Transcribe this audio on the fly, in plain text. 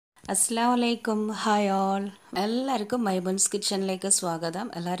അസ്സലാമലൈക്കും hi all എല്ലാവർക്കും മൈബുൻസ് കിച്ചണിലേക്ക് സ്വാഗതം.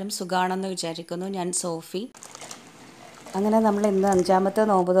 എല്ലാവരും സുഖാണെന്ന് വിചാരിക്കുന്നു. ഞാൻ സോഫി. അങ്ങനെ നമ്മൾ ഇന്ന് അഞ്ചാമത്തെ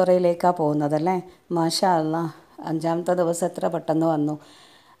നോമ്പ് തുറയിലേക്കാണ് പോകുന്നതല്ലേ. മാഷാ അല്ലാ, അഞ്ചാമത്തെ ദിവസം എത്ര പെട്ടെന്ന് വന്നു.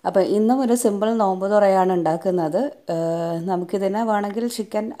 അപ്പോൾ ഇന്നും ഒരു സിമ്പിൾ നോമ്പ് തുറയാണ് ഉണ്ടാക്കുന്നത്. നമുക്കിതിനെ വേണമെങ്കിൽ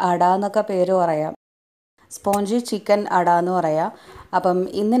ചിക്കൻ അട എന്നൊക്കെ പേര് പറയാം. സ്പോഞ്ചി ചിക്കൻ അട എന്ന് പറയാം. അപ്പം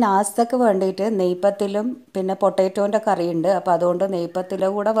ഇന്ന് നാസ്തക്ക് വേണ്ടിയിട്ട് നെയ്പ്പത്തിലും പിന്നെ പൊട്ടാറ്റോൻ്റെ കറിയുണ്ട്. അപ്പോൾ അതുകൊണ്ട് നെയ്പ്പത്തിലെ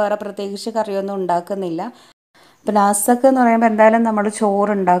കൂടെ വേറെ പ്രത്യേകിച്ച് കറിയൊന്നും ഉണ്ടാക്കുന്നില്ല. ഇപ്പം നാസ്തക്ക് എന്ന് പറയുമ്പോൾ എന്തായാലും നമ്മൾ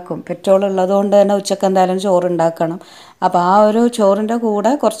ചോറുണ്ടാക്കും. പെട്രോൾ ഉള്ളതുകൊണ്ട് തന്നെ ഉച്ചക്ക് എന്തായാലും ചോറുണ്ടാക്കണം. അപ്പോൾ ആ ഒരു ചോറിൻ്റെ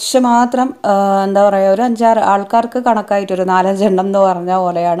കൂടെ കുറച്ച് മാത്രം എന്താ പറയുക, ഒരു 5-6 ആൾക്കാർക്ക് കണക്കായിട്ടൊരു 4-5 എണ്ണം എന്ന് പറഞ്ഞ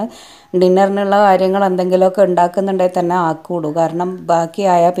പോലെയാണ് ഡിന്നറിനുള്ള കാര്യങ്ങൾ എന്തെങ്കിലുമൊക്കെ ഉണ്ടാക്കുന്നുണ്ടെങ്കിൽ തന്നെ ആക്കുള്ളൂ. കാരണം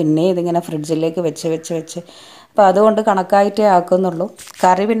ബാക്കിയായാൽ പിന്നെ ഇതിങ്ങനെ ഫ്രിഡ്ജിലേക്ക് വെച്ച് അപ്പോൾ അതുകൊണ്ട് കണക്കായിട്ടേ ആക്കുന്നുള്ളൂ.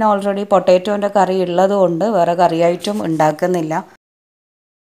 കറി പിന്നെ ഓൾറെഡി പൊട്ടാറ്റോൻ്റെ കറി ഉള്ളത് കൊണ്ട് വേറെ കറിയായിട്ടും ഉണ്ടാക്കുന്നില്ല.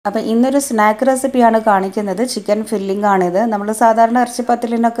 അപ്പം ഇന്നൊരു സ്നാക്ക് റെസിപ്പിയാണ് കാണിക്കുന്നത്. ചിക്കൻ ഫില്ലിംഗ് ആണിത്. നമ്മൾ സാധാരണ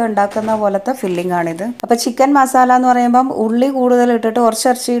ഇറച്ചിപ്പത്തിലിനൊക്കെ ഉണ്ടാക്കുന്ന പോലത്തെ ഫില്ലിംഗ് ആണിത്. അപ്പം ചിക്കൻ മസാല എന്ന് പറയുമ്പം ഉള്ളി കൂടുതൽ ഇട്ടിട്ട് കുറച്ച്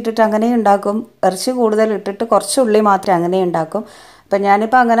ഇറച്ചി ഇട്ടിട്ട് അങ്ങനെ ഉണ്ടാക്കും. ഇറച്ചി കൂടുതൽ ഇട്ടിട്ട് കുറച്ച് ഉള്ളി മാത്രമേ അങ്ങനെ ഉണ്ടാക്കും. അപ്പം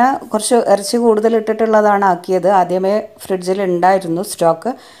ഞാനിപ്പോൾ അങ്ങനെ കുറച്ച് ഇറച്ചി കൂടുതൽ ഇട്ടിട്ടുള്ളതാണ് ആക്കിയത്. ആദ്യമേ ഫ്രിഡ്ജിൽ ഉണ്ടായിരുന്നു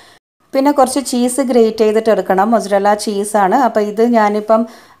സ്റ്റോക്ക്. പിന്നെ കുറച്ച് ചീസ് ഗ്രേറ്റ് ചെയ്തിട്ട് എടുക്കണം. മൊസറല്ല ചീസാണ്. അപ്പോൾ ഇത് ഞാനിപ്പം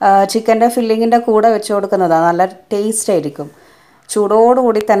ചിക്കൻ്റെ ഫില്ലിങ്ങിൻ്റെ കൂടെ വെച്ച് കൊടുക്കുന്നതാണ്. നല്ല ടേസ്റ്റ് ആയിരിക്കും.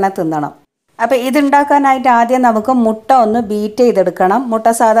 ചൂടോടുകൂടി തന്നെ തിന്നണം. അപ്പോൾ ഇതുണ്ടാക്കാനായിട്ട് ആദ്യം നമുക്ക് മുട്ട ഒന്ന് ബീറ്റ് ചെയ്തെടുക്കണം. മുട്ട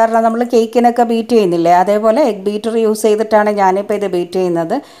സാധാരണ നമ്മൾ കേക്കിനൊക്കെ ബീറ്റ് ചെയ്യുന്നില്ലേ, അതേപോലെ എഗ് ബീറ്റർ യൂസ് ചെയ്തിട്ടാണ് ഞാനിപ്പോൾ ഇത് ബീറ്റ്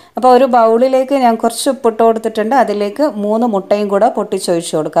ചെയ്യുന്നത്. അപ്പോൾ ഒരു ബൗളിലേക്ക് ഞാൻ കുറച്ച് ഉപ്പിട്ട് കൊടുത്തിട്ടുണ്ട്. അതിലേക്ക് 3 മുട്ടയും കൂടെ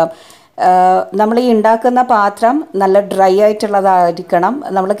പൊട്ടിച്ചൊഴിച്ച് കൊടുക്കാം. നമ്മൾ ഈ ഉണ്ടാക്കുന്ന പാത്രം നല്ല ഡ്രൈ ആയിട്ടുള്ളതായിരിക്കണം.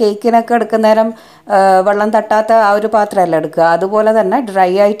 നമ്മൾ കേക്കിനൊക്കെ എടുക്കുന്ന നേരം വെള്ളം തട്ടാത്ത ആ ഒരു പാത്രമല്ല എടുക്കുക, അതുപോലെ തന്നെ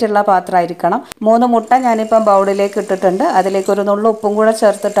ഡ്രൈ ആയിട്ടുള്ള പാത്രമായിരിക്കണം. 3 മുട്ട ഞാനിപ്പം ബൗളിലേക്ക് ഇട്ടിട്ടുണ്ട്. അതിലേക്ക് ഒരു നുള്ളു ഉപ്പും കൂടെ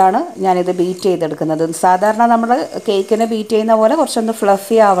ചേർത്തിട്ടാണ് ഞാനിത് ബീറ്റ് ചെയ്തെടുക്കുന്നത്. സാധാരണ നമ്മൾ കേക്കിന് ബീറ്റ് ചെയ്യുന്ന പോലെ കുറച്ചൊന്ന്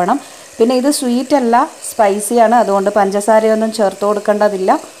ഫ്ലഫി ആവണം. പിന്നെ ഇത് സ്വീറ്റ് അല്ല, സ്പൈസിയാണ്. അതുകൊണ്ട് പഞ്ചസാരയൊന്നും ചേർത്ത്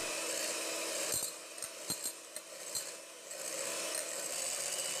കൊടുക്കേണ്ടതില്ല.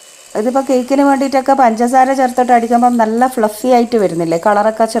 ഇതിപ്പോൾ കേക്കിന് വേണ്ടിയിട്ടൊക്കെ പഞ്ചസാര ചേർത്തിട്ട് അടിക്കുമ്പം നല്ല ഫ്ലഫി ആയിട്ട് വരുന്നില്ലേ,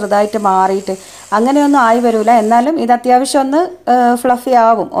 കളറൊക്കെ ചെറുതായിട്ട് മാറിയിട്ട് അങ്ങനെയൊന്നും ആയി വരില്ല. എന്നാലും ഇത് അത്യാവശ്യം ഒന്ന് ഫ്ലഫി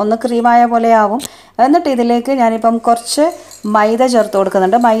ആവും, ഒന്ന് ക്രീമായ പോലെ ആവും. എന്നിട്ട് ഇതിലേക്ക് ഞാനിപ്പം കുറച്ച് മൈദ ചേർത്ത്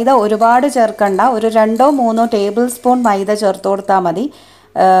കൊടുക്കുന്നുണ്ട്. മൈദ ഒരുപാട് ചേർക്കണ്ട, ഒരു 2-3 ടേബിൾ സ്പൂൺ മൈദ ചേർത്ത് കൊടുത്താൽ മതി.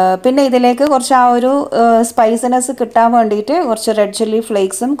 പിന്നെ ഇതിലേക്ക് കുറച്ച് ആ ഒരു സ്പൈസിനെസ് കിട്ടാൻ വേണ്ടിയിട്ട് കുറച്ച് റെഡ് ചില്ലി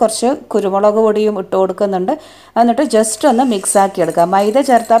ഫ്ലേക്സും കുറച്ച് കുരുമുളക് പൊടിയും ഇട്ട് കൊടുക്കുന്നുണ്ട്. എന്നിട്ട് ജസ്റ്റ് ഒന്ന് മിക്സ് ആക്കി എടുക്കുക. മൈദ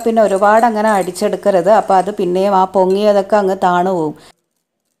ചേർത്താൽ പിന്നെ ഒരുപാട് അങ്ങനെ അടിച്ചെടുക്കരുത്. അപ്പോൾ അത് പിന്നെയും ആ പൊങ്ങിയതൊക്കെ അങ്ങ് താണു പോവും.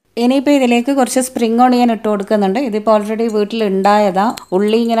 ഇനിയിപ്പോൾ ഇതിലേക്ക് കുറച്ച് സ്പ്രിംഗ് ഓണിയൻ ഇട്ട് കൊടുക്കുന്നുണ്ട്. ഇതിപ്പോൾ ഓൾറെഡി വീട്ടിൽ ഉണ്ടായതാണ്.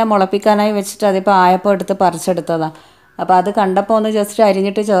 ഉള്ളി ഇങ്ങനെ മുളപ്പിക്കാനായി വെച്ചിട്ട് അതിപ്പോൾ ആയപ്പോൾ എടുത്ത് പറിച്ചെടുത്തതാണ്. അപ്പോൾ അത് കണ്ടപ്പോൾ ഒന്ന് ജസ്റ്റ്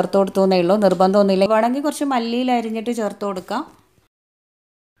അരിഞ്ഞിട്ട് ചേർത്ത് കൊടുത്തു എന്നേ ഉള്ളൂ. നിർബന്ധമൊന്നുമില്ല. വേണമെങ്കിൽ കുറച്ച് മല്ലിയിൽ അരിഞ്ഞിട്ട് ചേർത്ത് കൊടുക്കാം.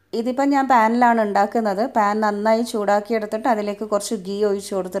 ഇതിപ്പം ഞാൻ പാനിലാണ് ഉണ്ടാക്കുന്നത്. പാൻ നന്നായി ചൂടാക്കി എടുത്തിട്ട് അതിലേക്ക് കുറച്ച് ഗീ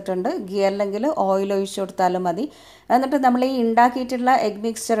ഒഴിച്ച് കൊടുത്തിട്ടുണ്ട്. ഗീ അല്ലെങ്കിൽ ഓയിൽ ഒഴിച്ച് കൊടുത്താലും മതി. എന്നിട്ട് നമ്മൾ ഈ ഉണ്ടാക്കിയിട്ടുള്ള എഗ്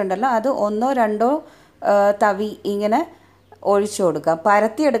മിക്സ്ചർ ഉണ്ടല്ലോ, അത് 1-2 തവി ഇങ്ങനെ ഒഴിച്ചു കൊടുക്കുക.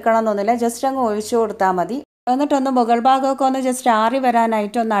 പരത്തി എടുക്കണം എന്നൊന്നുമില്ല, ജസ്റ്റ് അങ്ങ് ഒഴിച്ചു കൊടുത്താൽ മതി. എന്നിട്ടൊന്ന് മുകൾ ഭാഗമൊക്കെ ഒന്ന് ജസ്റ്റ് ആറി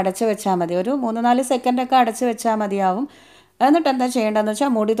വരാനായിട്ട് ഒന്ന് അടച്ച് വെച്ചാൽ മതി. ഒരു 3-4 സെക്കൻഡൊക്കെ അടച്ച് വെച്ചാൽ മതിയാവും. എന്നിട്ട് എന്താ ചെയ്യേണ്ടതെന്ന്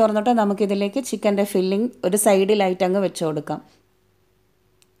വെച്ചാൽ മൂടി തുറന്നിട്ട് നമുക്കിതിലേക്ക് ചിക്കൻ്റെ ഫില്ലിംഗ് ഒരു സൈഡിലായിട്ട് അങ്ങ് വെച്ച് കൊടുക്കാം.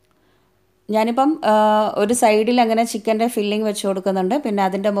 ഞാനിപ്പം ഒരു സൈഡിൽ അങ്ങനെ ചിക്കൻ്റെ ഫില്ലിംഗ് വെച്ച് കൊടുക്കുന്നുണ്ട്. പിന്നെ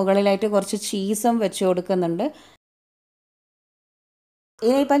അതിൻ്റെ മുകളിലായിട്ട് കുറച്ച് ചീസും വെച്ച് കൊടുക്കുന്നുണ്ട്.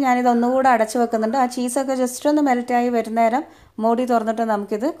 ഇനിയിപ്പം ഞാനിത് ഒന്നുകൂടെ അടച്ച് വെക്കുന്നുണ്ട്. ആ ചീസൊക്കെ ജസ്റ്റ് ഒന്ന് മെൽറ്റായി വരുന്നേരം മൂടി തുറന്നിട്ട്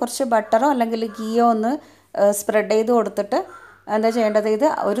നമുക്കിത് കുറച്ച് ബട്ടറോ അല്ലെങ്കിൽ ഗീയോ ഒന്ന് സ്പ്രെഡ് ചെയ്ത് കൊടുത്തിട്ട് എന്താ ചെയ്യേണ്ടത്, ഇത്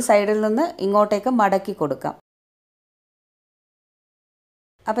ഒരു സൈഡിൽ നിന്ന് ഇങ്ങോട്ടേക്ക് മടക്കി കൊടുക്കാം.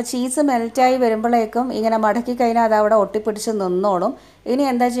 അപ്പോൾ ചീസ് മെൽറ്റായി വരുമ്പോഴേക്കും ഇങ്ങനെ മടക്കി കഴിഞ്ഞാൽ അത് അവിടെ ഒട്ടിപ്പിടിച്ച് നിന്നോളും. ഇനി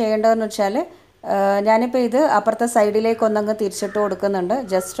എന്താ ചെയ്യേണ്ടതെന്ന് വെച്ചാൽ ഞാനിപ്പോൾ ഇത് അപ്പുറത്തെ സൈഡിലേക്ക് ഒന്നങ്ങ് തിരിച്ചിട്ട് കൊടുക്കുന്നുണ്ട്.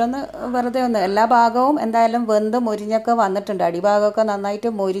 ജസ്റ്റ് ഒന്ന് വെറുതെ ഒന്ന് എല്ലാ ഭാഗവും എന്തായാലും വെന്ത് മുരിഞ്ഞൊക്കെ വന്നിട്ടുണ്ട്. അടിഭാഗമൊക്കെ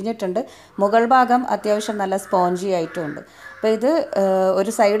നന്നായിട്ട് മുരിഞ്ഞിട്ടുണ്ട്. മുകൾ ഭാഗം അത്യാവശ്യം നല്ല സ്പോഞ്ചി ആയിട്ടുമുണ്ട്. അപ്പോൾ ഇത്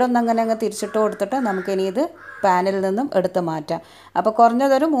ഒരു സൈഡൊന്നങ്ങനെ അങ്ങ് തിരിച്ചിട്ട് കൊടുത്തിട്ട് നമുക്കിനി ഇത് പാനിൽ നിന്നും എടുത്ത് മാറ്റാം. അപ്പോൾ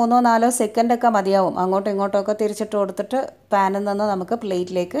കുറഞ്ഞതൊരു 3-4 സെക്കൻഡൊക്കെ മതിയാവും. അങ്ങോട്ടും ഇങ്ങോട്ടുമൊക്കെ തിരിച്ചിട്ട് കൊടുത്തിട്ട് പാനിൽ നിന്ന് നമുക്ക്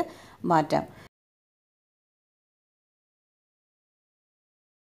പ്ലേറ്റിലേക്ക് മാറ്റാം.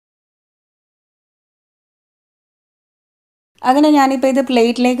 അങ്ങനെ ഞാനിപ്പോൾ ഇത്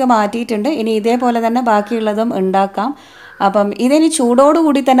പ്ലേറ്റിലേക്ക് മാറ്റിയിട്ടുണ്ട്. ഇനി ഇതേപോലെ തന്നെ ബാക്കിയുള്ളതും ഉണ്ടാക്കാം. അപ്പം ഇതിന്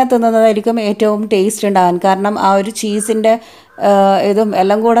ചൂടോടുകൂടി തന്നെ തിന്നുന്നതായിരിക്കും ഏറ്റവും ടേസ്റ്റ് ഉണ്ടാകാൻ. കാരണം ആ ഒരു ചീസിൻ്റെ ഇതും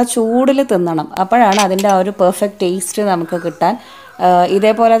എല്ലാം കൂടെ ചൂടിൽ തിന്നണം. അപ്പോഴാണ് അതിൻ്റെ ആ ഒരു പെർഫെക്റ്റ് ടേസ്റ്റ് നമുക്ക് കിട്ടാൻ.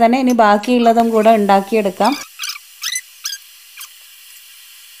 ഇതേപോലെ തന്നെ ഇനി ബാക്കിയുള്ളതും കൂടെ ഉണ്ടാക്കിയെടുക്കാം.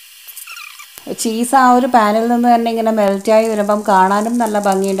 ചീസ് ആ ഒരു പാനിൽ നിന്ന് തന്നെ ഇങ്ങനെ മെൽറ്റായി വരുമ്പം കാണാനും നല്ല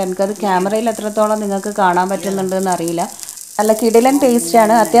ഭംഗിയുണ്ട്. എനിക്കത് ക്യാമറയിൽ എത്രത്തോളം നിങ്ങൾക്ക് കാണാൻ പറ്റുന്നുണ്ടെന്ന് അറിയില്ല. നല്ല കിടിലൻ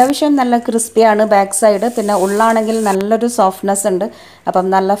ടേസ്റ്റാണ്. അത്യാവശ്യം നല്ല ക്രിസ്പിയാണ് ബാക്ക് സൈഡ്. പിന്നെ ഉള്ളാണെങ്കിൽ നല്ലൊരു സോഫ്റ്റ്നെസ് ഉണ്ട്. അപ്പം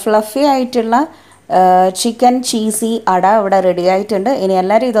നല്ല ഫ്ലഫി ആയിട്ടുള്ള ചിക്കൻ ചീസി അട ഇവിടെ റെഡി ആയിട്ടുണ്ട്. ഇനി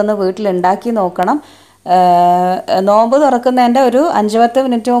എല്ലാവരും ഇതൊന്ന് വീട്ടിലുണ്ടാക്കി നോക്കണം. നോമ്പ് തുറക്കുന്നതിൻ്റെ ഒരു 5-10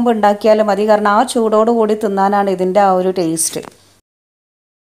 മിനിറ്റ് മുമ്പ് ഉണ്ടാക്കിയാലും മതി. കാരണം ആ ചൂടോട് കൂടി തിന്നാനാണ് ഇതിൻ്റെ ആ ഒരു ടേസ്റ്റ്.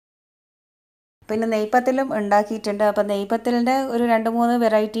 പിന്നെ നെയ്പ്പത്തിലും ഉണ്ടാക്കിയിട്ടുണ്ട്. അപ്പം നെയ്പ്പത്തലിൻ്റെ ഒരു 2-3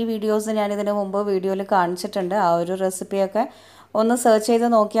 വെറൈറ്റി വീഡിയോസ് ഞാനിതിന് മുമ്പ് വീഡിയോയിൽ കാണിച്ചിട്ടുണ്ട്. ആ ഒരു റെസിപ്പിയൊക്കെ ഒന്ന് സെർച്ച് ചെയ്ത്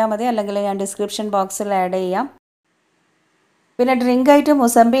നോക്കിയാൽ മതി, അല്ലെങ്കിൽ ഞാൻ ഡിസ്ക്രിപ്ഷൻ ബോക്സിൽ ആഡ് ചെയ്യാം. പിന്നെ ഡ്രിങ്ക് ആയിട്ട്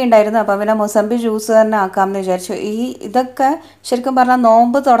മുസമ്പി ഉണ്ടായിരുന്നു. അപ്പോൾ പിന്നെ മുസമ്പി ജ്യൂസ് തന്നെ ആക്കാമെന്ന് വിചാരിച്ചു. ഇതൊക്കെ ശരിക്കും പറഞ്ഞാൽ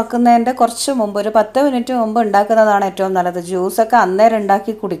നോമ്പ് തുറക്കുന്നതിൻ്റെ കുറച്ച് മുമ്പ് ഒരു 10 മിനിറ്റ് മുമ്പ് ഉണ്ടാക്കുന്നതാണ് ഏറ്റവും നല്ലത്. ജ്യൂസൊക്കെ അന്നേരം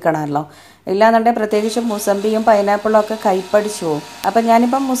ഉണ്ടാക്കി കുടിക്കണമല്ലോ. ഇല്ലാന്നുണ്ടെങ്കിൽ പ്രത്യേകിച്ചും മുസമ്പിയും പൈനാപ്പിളും ഒക്കെ കൈപ്പടിച്ചു പോകും. അപ്പം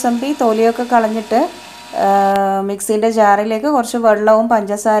ഞാനിപ്പം മുസമ്പി തൊലിയൊക്കെ കളഞ്ഞിട്ട് മിക്സീൻ്റെ ജാറിലേക്ക് കുറച്ച് വെള്ളവും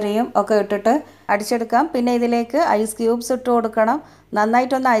പഞ്ചസാരയും ഒക്കെ ഇട്ടിട്ട് അടിച്ചെടുക്കാം. പിന്നെ ഇതിലേക്ക് ഐസ് ക്യൂബ്സ് ഇട്ട് കൊടുക്കണം.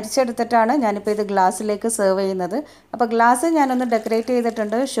 നന്നായിട്ടൊന്ന് അരിച്ചെടുത്തിട്ടാണ് ഞാനിപ്പോൾ ഇത് ഗ്ലാസ്സിലേക്ക് സെർവ് ചെയ്യുന്നത്. അപ്പോൾ ഗ്ലാസ് ഞാനൊന്ന് ഡെക്കറേറ്റ്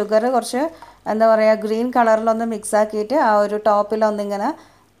ചെയ്തിട്ടുണ്ട്. ഷുഗർ കുറച്ച് എന്താ പറയുക ഗ്രീൻ കളറിലൊന്ന് മിക്സ് ആക്കിയിട്ട് ആ ഒരു ടോപ്പിലൊന്നിങ്ങനെ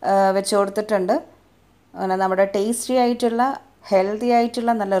വെച്ച് കൊടുത്തിട്ടുണ്ട്. അങ്ങനെ നമ്മുടെ ടേസ്റ്റി ആയിട്ടുള്ള ഹെൽത്തി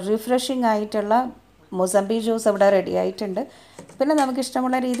ആയിട്ടുള്ള നല്ല റിഫ്രഷിങ് ആയിട്ടുള്ള മുസമ്പി ജ്യൂസ് ഇവിടെ റെഡി ആയിട്ടുണ്ട്. പിന്നെ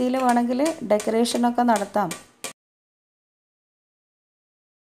നമുക്കിഷ്ടമുള്ള രീതിയിൽ വേണമെങ്കിൽ ഡെക്കറേഷനൊക്കെ നടത്താം.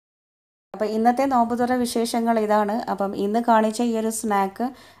 അപ്പോൾ ഇന്നത്തെ നോമ്പുതുറ വിശേഷങ്ങൾ ഇതാണ്. അപ്പം ഇന്ന് കാണിച്ച ഈ ഒരു സ്നാക്ക്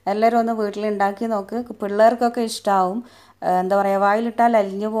എല്ലാവരും ഒന്ന് വീട്ടിലുണ്ടാക്കി നോക്ക്. പിള്ളേർക്കൊക്കെ ഇഷ്ടമാവും. എന്താ പറയുക, വായിലിട്ടാൽ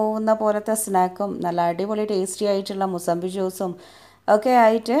അലിഞ്ഞു പോകുന്ന പോലത്തെ സ്നാക്കും നല്ല അടിപൊളി ടേസ്റ്റി ആയിട്ടുള്ള മുസമ്പി ജ്യൂസും ഒക്കെ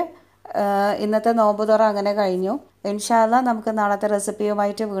ആയിട്ട് ഇന്നത്തെ നോമ്പുതുറ അങ്ങനെ കഴിഞ്ഞു. ഇൻഷാ അല്ലാഹ് നമുക്ക് നാളത്തെ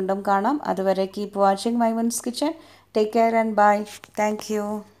റെസിപ്പിയുമായിട്ട് വീണ്ടും കാണാം. അതുവരെ keep watching മൈമൺസ് kitchen. Take care and by. Thank you.